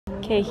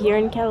Okay, here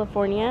in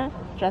California,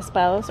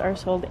 raspados are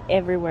sold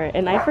everywhere,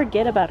 and I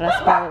forget about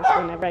raspados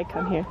whenever I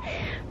come here.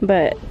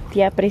 But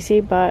Tia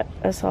Prissy bought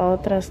us all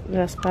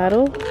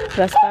raspados,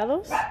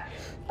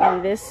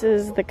 and this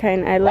is the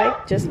kind I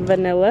like, just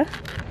vanilla.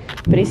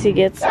 Prissy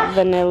gets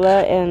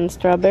vanilla and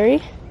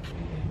strawberry.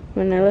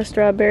 Vanilla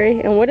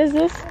strawberry. And what is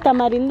this?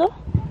 Tamarindo?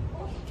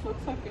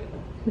 Looks like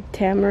it.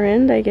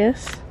 Tamarind, I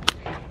guess.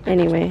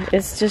 Anyway,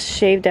 it's just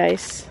shaved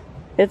ice.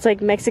 It's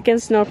like Mexican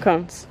snow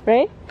cones,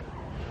 right?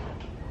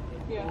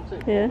 Yeah.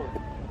 Yeah.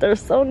 They're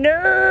so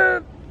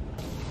good!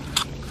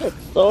 It's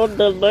so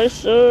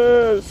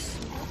delicious!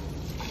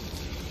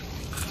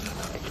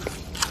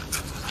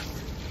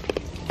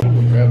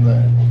 Grab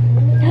that.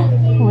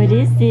 What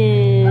is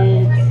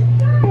it?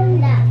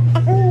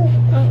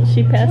 Oh,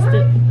 she passed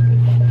it.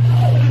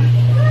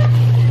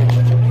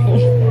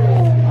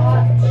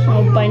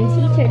 Little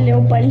bunsies, her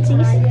little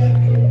bunsies.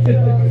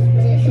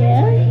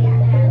 Yeah?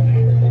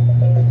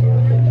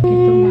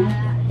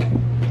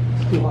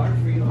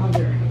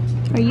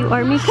 Are you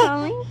army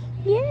calling?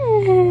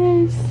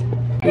 Yes.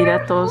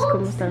 Mira todos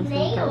como están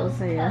sentados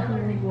allá.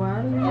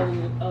 Igual.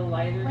 A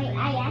lighter. Wait,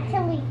 I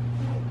actually.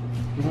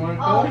 You want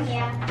to Oh,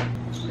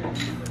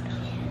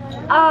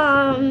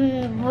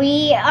 yeah.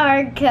 We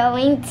are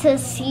going to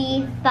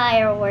see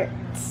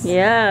fireworks.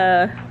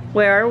 Yeah.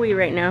 Where are we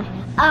right now?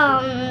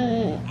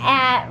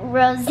 At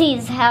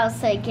Rosie's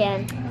house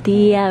again.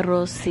 Tia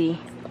Rosie.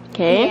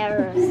 Okay. Yeah,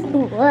 Rosie.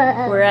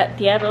 We're at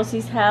Tia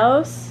Rosie's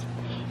house,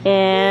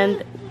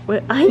 and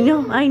I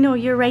know,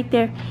 you're right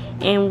there.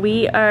 And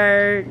we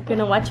are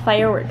gonna watch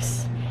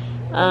fireworks.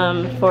 For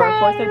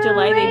 4th of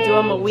July, they do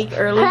them a week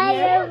earlier,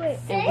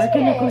 Fireworks. and we're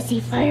gonna go see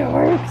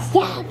fireworks.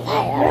 Yeah,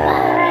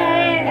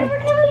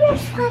 fireworks.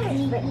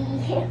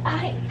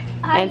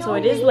 And so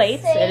it is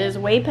late. It is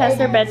way past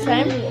their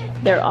bedtime.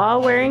 They're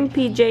all wearing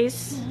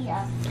PJs,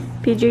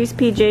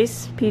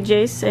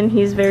 and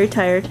he's very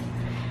tired.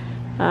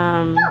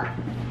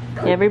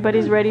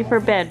 Everybody's ready for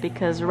bed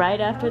because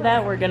right after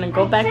that we're gonna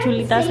go back to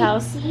Lita's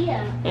house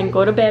and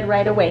go to bed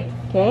right away,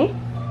 okay?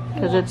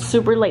 Because it's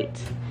super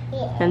late.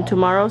 And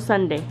tomorrow's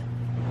Sunday.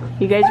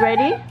 You guys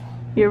ready?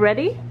 You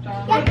ready?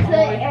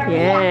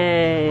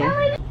 Yay!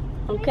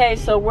 Okay,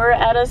 so we're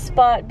at a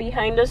spot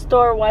behind a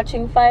store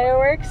watching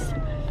fireworks,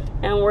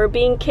 and we're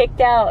being kicked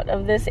out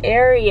of this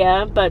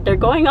area, but they're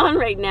going on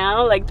right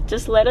now. Like,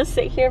 just let us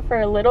sit here for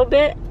a little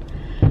bit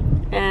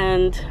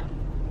and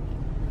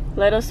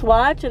let us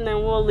watch, and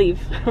then we'll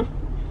leave.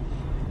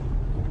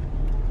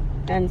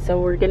 And so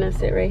we're gonna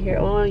sit right here.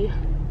 Oh, yeah.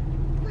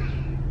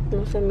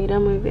 No se mira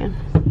muy bien.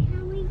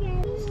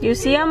 You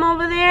see them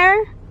over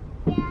there?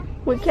 Yeah.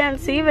 We can't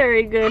see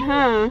very good,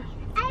 huh?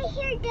 I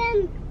hear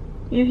them.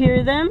 You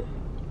hear them?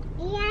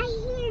 Yeah, I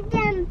hear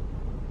them.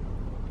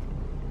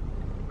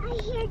 I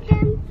hear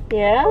them.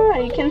 Yeah,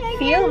 you can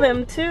feel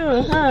them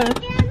too, huh?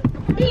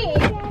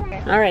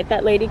 Alright,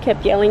 that lady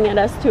kept yelling at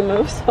us to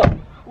move, so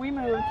we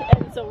moved,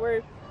 and so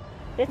we're...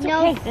 It's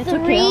okay, it's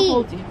okay, I'll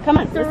hold you. Come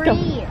on, let's go.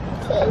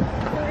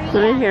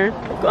 Right here.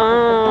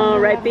 Oh,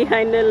 right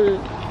behind the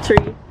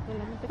tree.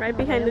 Right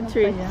behind the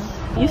tree.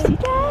 You see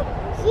that?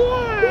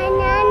 Yeah,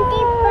 and I'm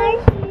the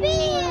first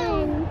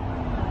man.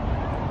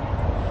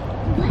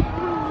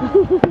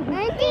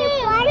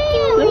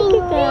 Look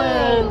at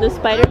that. The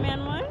Spider-Man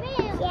one?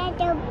 Yeah,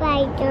 the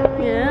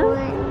Spider-Man Yeah?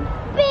 one.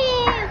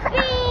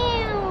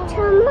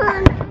 Come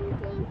on.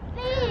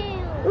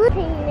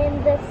 Looking in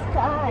the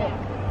sky.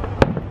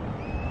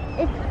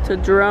 It's a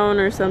drone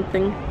or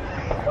something.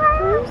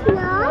 It's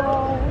not.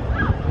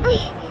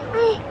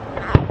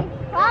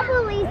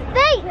 Probably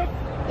space.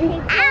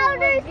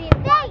 Outer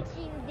space.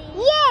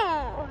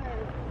 Yeah.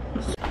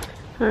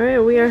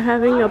 Alright, we are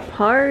having a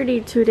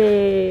party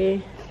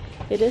today.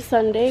 It is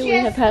Sunday. We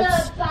have had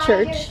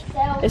church.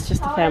 It's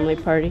just a family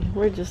party.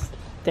 We're just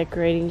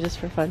decorating just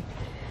for fun.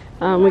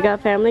 We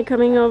got family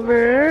coming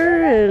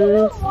over, and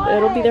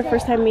it'll be their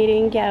first time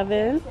meeting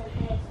Gavin.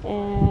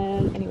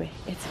 And anyway,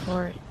 it's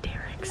for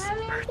Derek's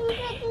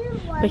birthday.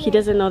 But he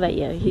doesn't know that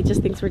yet. He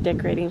just thinks we're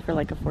decorating for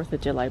like a 4th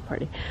of July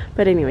party.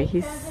 But anyway,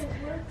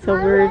 so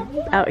we're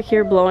out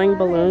here blowing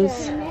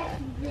balloons.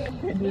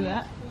 Do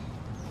that.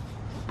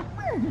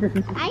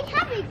 I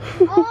have it.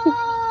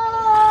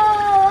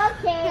 Oh,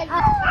 okay.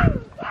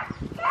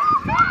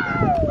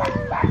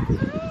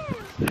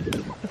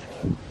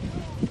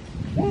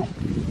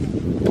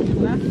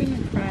 Laughing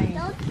and crying.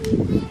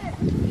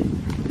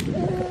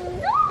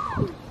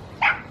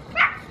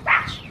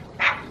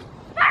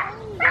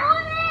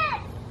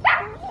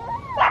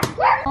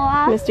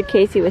 Mr.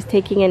 Casey was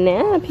taking a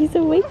nap. He's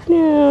awake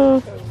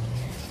now.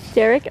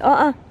 Derek,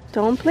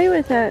 don't play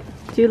with that.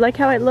 Do you like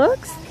how it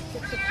looks?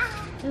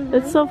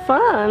 It's so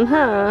fun,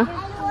 huh?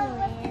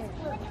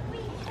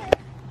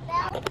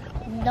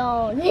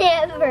 No,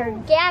 never.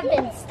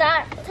 Gavin,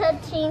 stop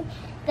touching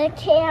the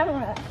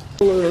camera.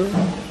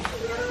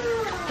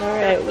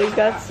 Alright, we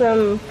got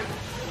some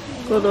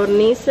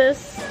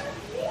codornices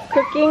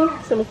cooking,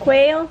 some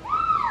quail.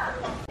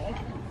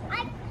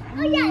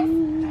 Oh, yes.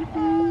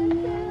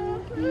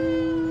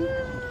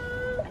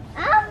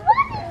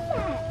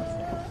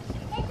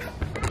 What is that?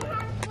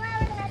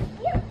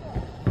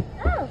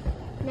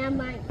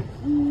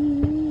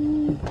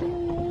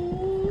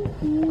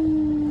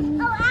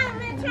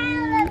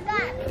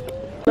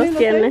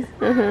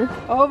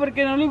 Oh,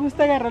 porque no le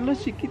gusta agarrar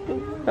los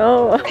chiquitos.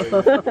 Oh.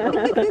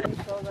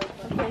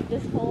 Okay,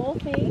 this whole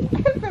thing,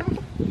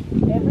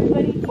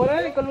 everybody,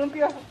 Órale,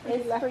 columpio.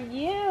 is for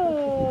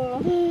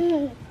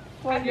you.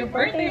 For your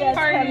birthday that's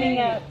party. coming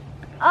up.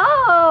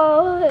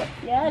 Oh.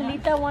 Yeah,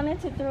 Lita wanted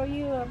to throw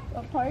you a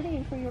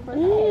party for your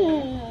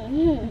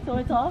birthday. So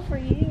it's all for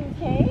you,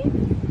 okay?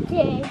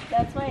 Okay.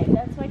 That's why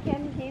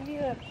Candy gave you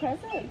a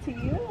present to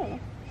you.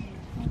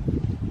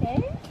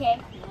 Okay? Okay.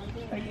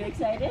 Are you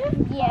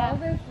excited? Yeah.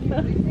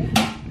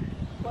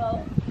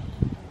 Well,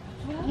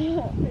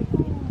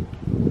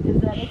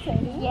 is that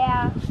exciting?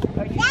 Yeah.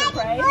 Are you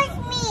surprised?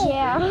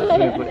 Yeah.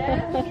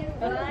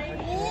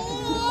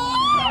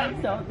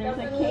 So there's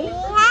a cake.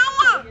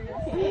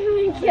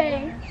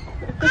 Okay.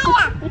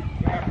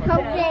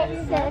 Hope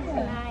it says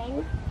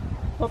 9.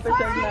 Hope it says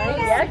 9.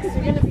 Yeah, because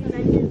you're going to be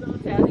 9 years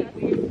old, Daddy.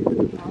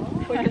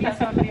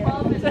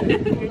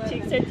 Your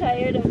cheeks are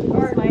tired of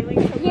smiling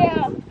so much.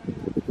 Yeah.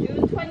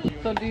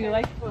 So do you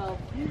like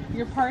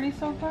your party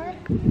so far?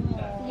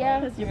 Yeah,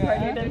 because you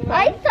partied in fun.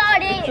 I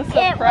thought it was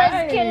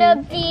gonna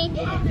be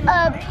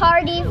a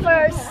party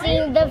for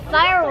seeing the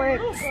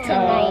fireworks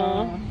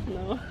tonight.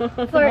 No.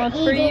 For Not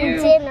for eating you.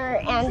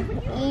 dinner and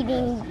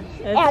eating.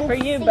 It's and for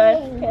you, bud.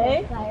 seeing the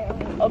Okay?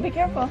 fireworks. Oh, be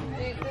careful.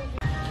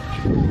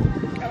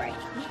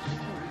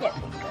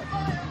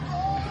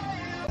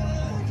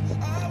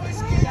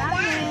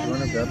 You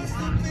wanna grab this?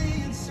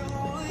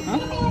 Is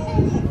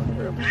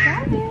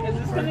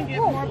this gonna get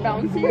more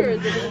bouncy or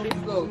is it gonna be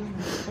slow?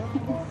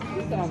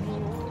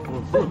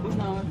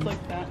 No, it's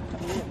like that.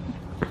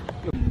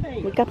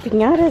 We got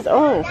piñatas.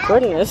 Oh,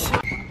 goodness.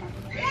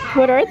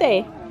 What are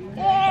they?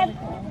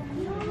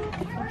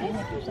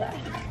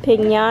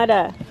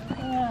 Piñata.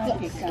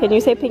 Can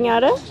you say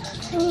piñata?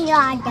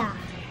 Yada.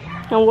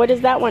 And what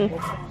is that one?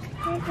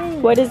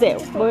 What is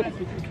it? What?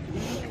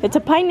 It's a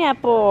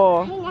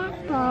pineapple.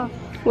 Pineapple.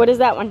 What is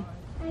that one?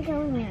 I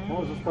don't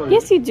know.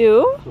 Yes, you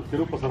do.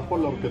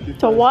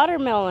 It's a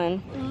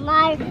watermelon.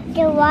 Like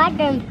the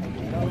water.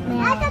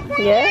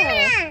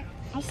 Yeah.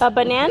 A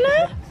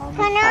banana?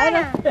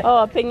 Banana.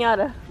 Oh, a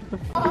piñata.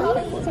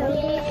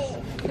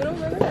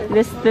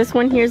 This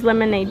one here's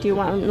lemonade. Do you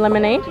want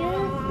lemonade?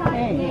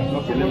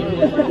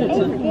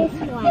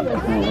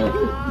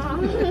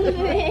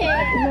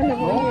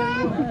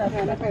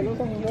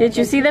 Did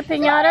you see the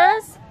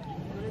piñatas?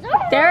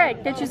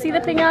 Derek, did you see the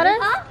piñatas?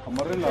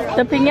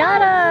 The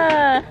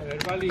piñata.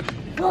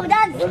 Oh,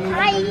 I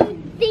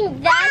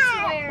think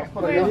that's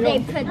where they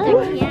put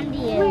the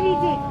candy in.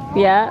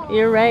 Yeah,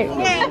 you're right.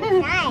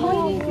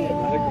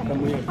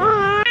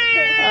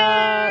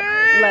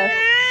 Left.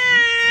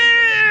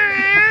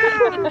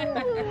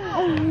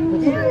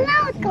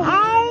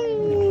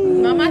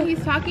 Mama,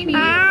 he's talking to you.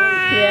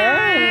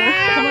 Yeah.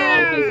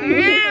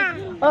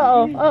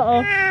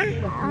 Uh-oh.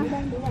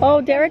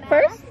 Oh, Derek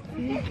first?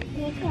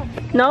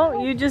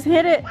 No, you just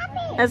hit it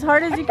as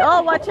hard as you can.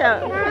 Oh, watch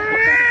out.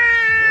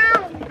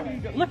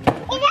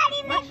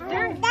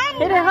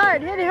 Hit it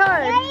hard, hit it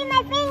hard.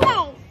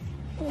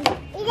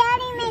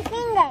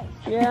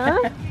 Yeah?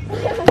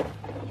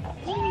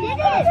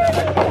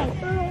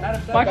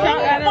 Watch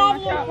out, Adam,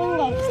 watch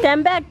out.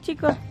 Stand back,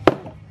 Chico.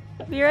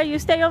 Vera, you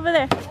stay over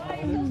there.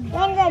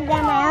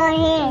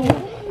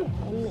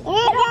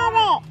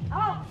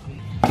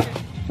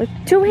 With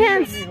 2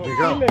 hands. Here you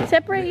go.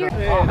 Separate your...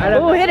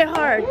 Oh, hit it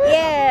hard.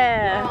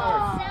 Yeah.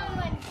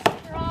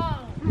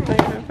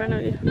 Right in front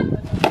of you.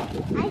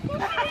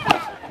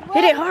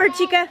 Hit it hard,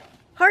 Chica.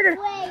 Harder.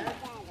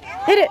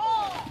 Hit it.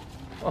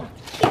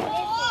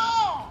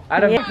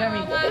 Adam, Yeah.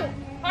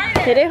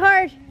 Hit it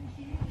hard.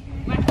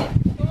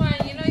 Come on,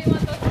 you know you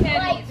want those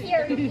candies.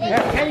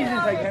 candy's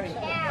inside, Cammy.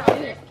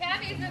 There's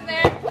candies in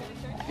there.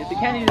 Get the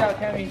candies out,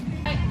 Cammy.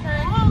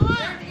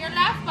 Turn your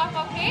last buck,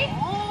 okay?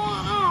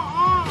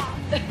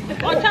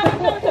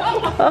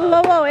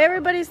 Oh, whoa,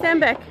 everybody stand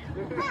back.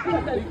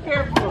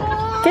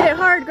 Hit it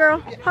hard,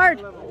 girl.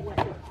 Hard.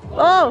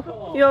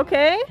 Oh, you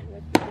okay?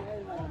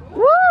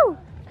 Woo!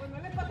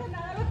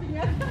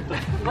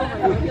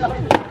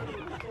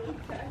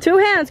 2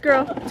 hands,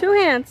 girl. 2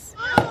 hands.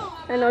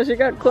 I know she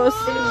got close.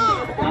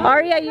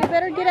 Aria, you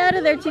better get out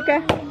of there,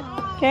 Chica.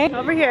 Okay,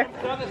 over here.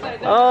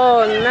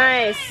 Oh,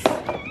 nice.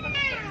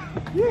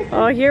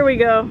 Oh, here we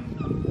go.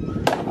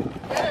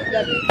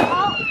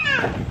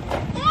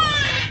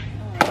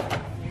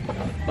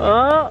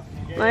 Oh,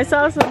 I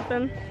saw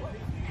something.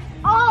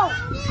 Oh,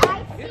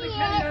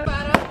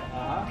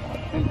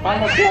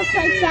 I see it. Just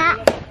like that.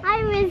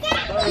 I was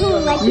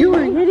like You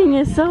were hitting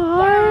it so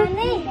hard.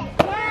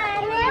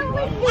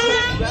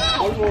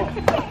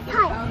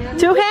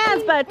 2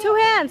 hands, bud. 2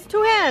 hands.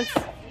 2 hands.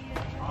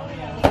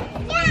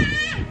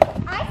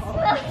 I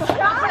smell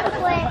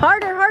chocolate.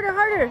 Harder, harder,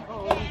 harder.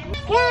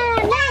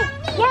 Candy.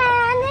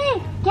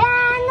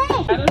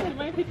 Adam, can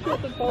I hit you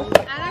with the post?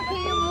 Anna, can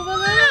you move a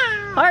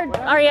little? Hard,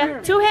 Aria.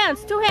 2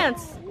 hands. 2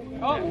 hands.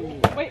 Oh,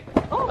 wait.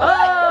 Oh!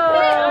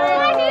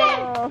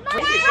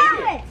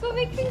 So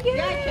they can get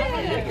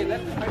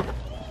it.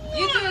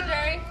 You do it,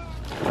 Jerry.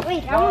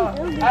 Wait, I want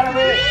to do Adam,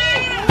 wait.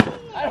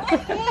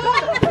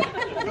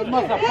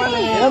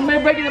 Let me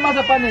break the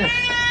mazapanes.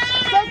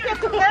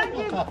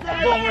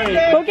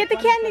 Go get the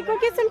candy. Go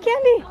get some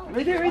candy.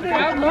 Right there, right there.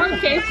 Have one,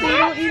 Casey.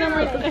 Don't eat them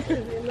right there. Que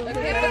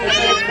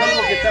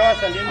estaba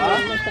saliendo.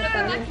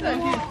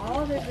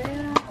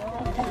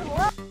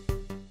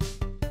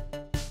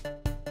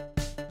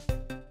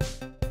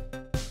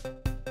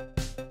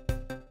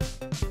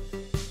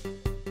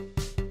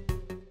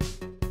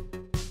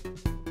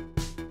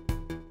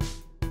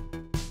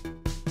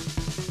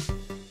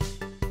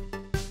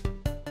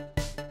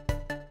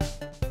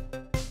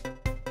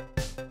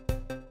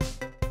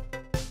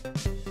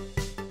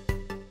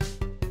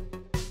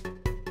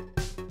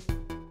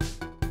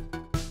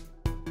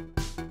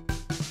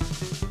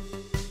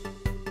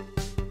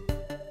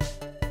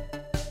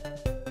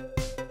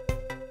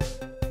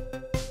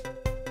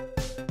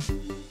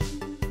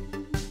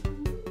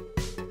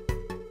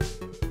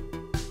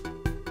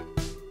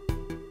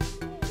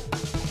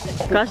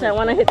 Gosh, I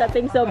want to hit that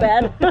thing so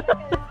bad.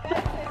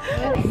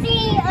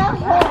 See a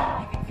hole.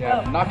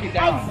 Yeah, knock it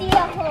I down. see a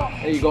hole.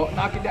 There you go,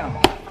 knock it down.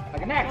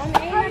 Like an axe.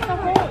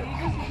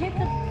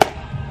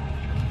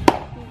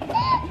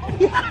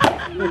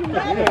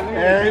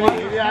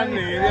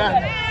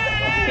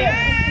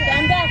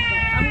 Stand back.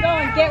 I'm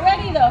going. Get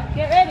ready, though.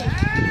 Get ready.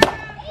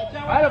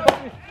 Right up,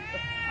 baby.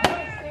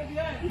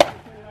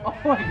 Oh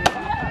my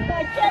God.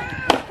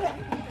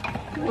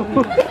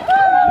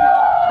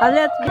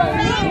 Let's go.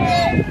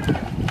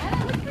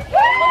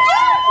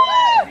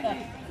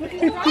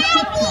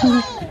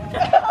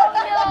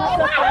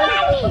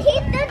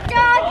 Keep the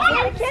dog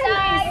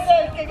inside.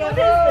 What is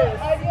this?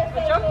 A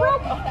jump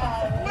rope?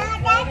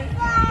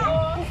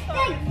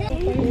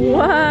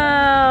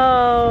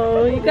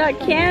 Wow, you got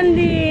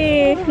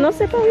candy. No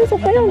sé cómo se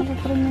fueron.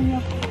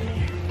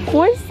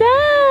 What's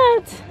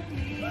that?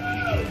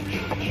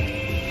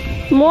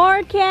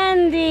 More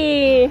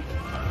candy.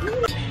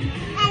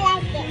 I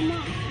like it.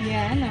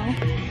 Yeah, I know.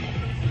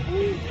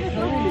 Those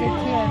are good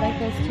too. I like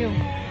those too.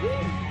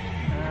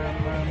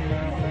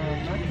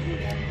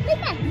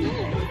 Look at me.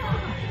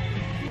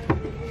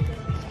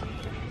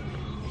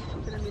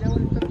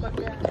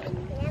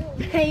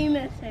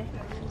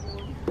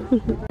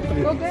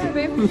 Go get it,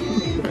 babe.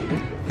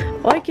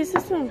 Ay, ¿qué es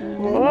eso?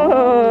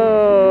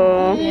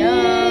 Oh.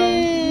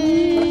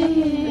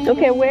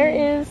 Okay, where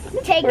is?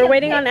 Take We're a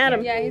waiting on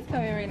Adam. Yeah, he's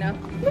coming right now.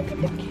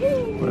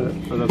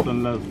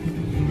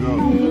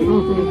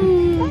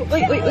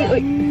 Wait.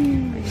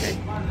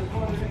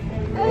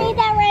 I need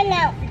that right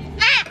now.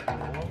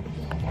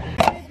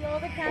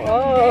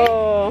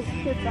 Oh.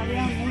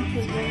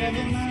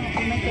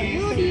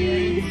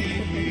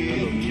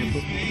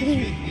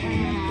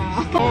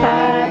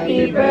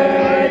 Happy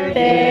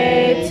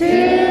birthday to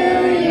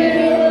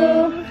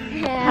you.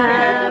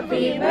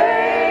 Happy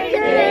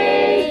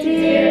birthday,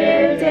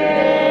 dear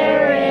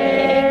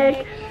Derek.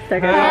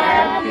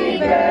 Happy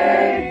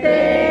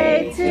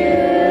birthday to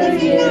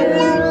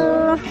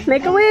you.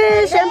 Make a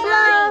wish and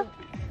blow.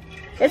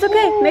 It's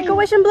okay. Make a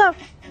wish and blow.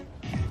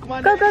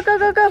 Go, go, go,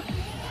 go, go.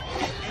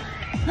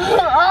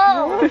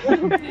 Oh.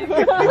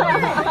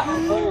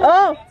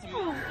 Oh.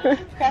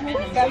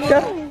 Go.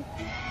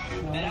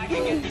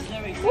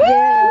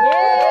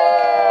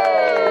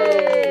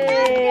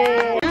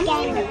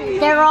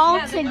 They're all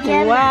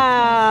together.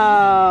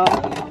 Wow.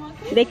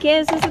 ¿De qué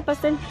es ese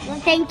pastel?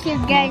 Thank you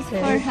guys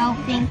for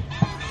helping.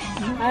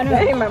 I don't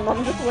know. My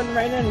mom just went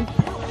right in.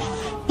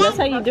 That's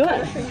how you do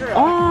it.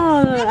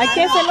 Oh, hay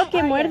que hacer lo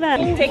que muerda.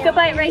 Take a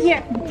bite right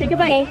here. Take a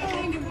bite.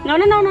 No.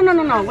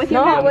 With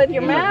your mouth. With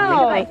your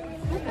mouth.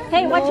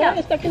 Hey, watch out.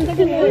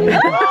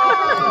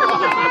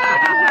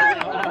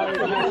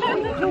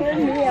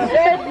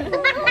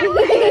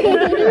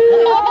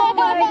 Oh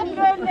my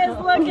goodness,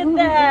 look at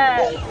that.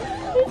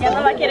 Ya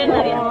no va a querer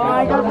nadie.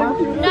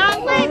 Not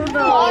like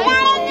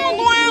glasses.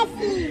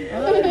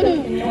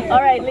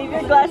 All right, leave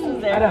your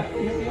glasses there.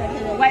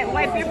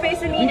 Wipe your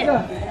face and eat it.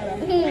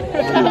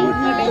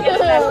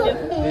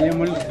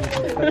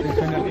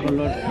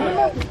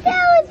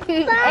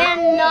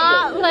 And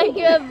not like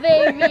a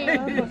baby.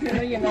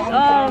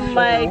 Oh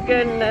my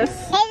goodness.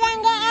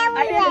 I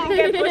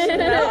didn't get pushing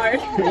that hard.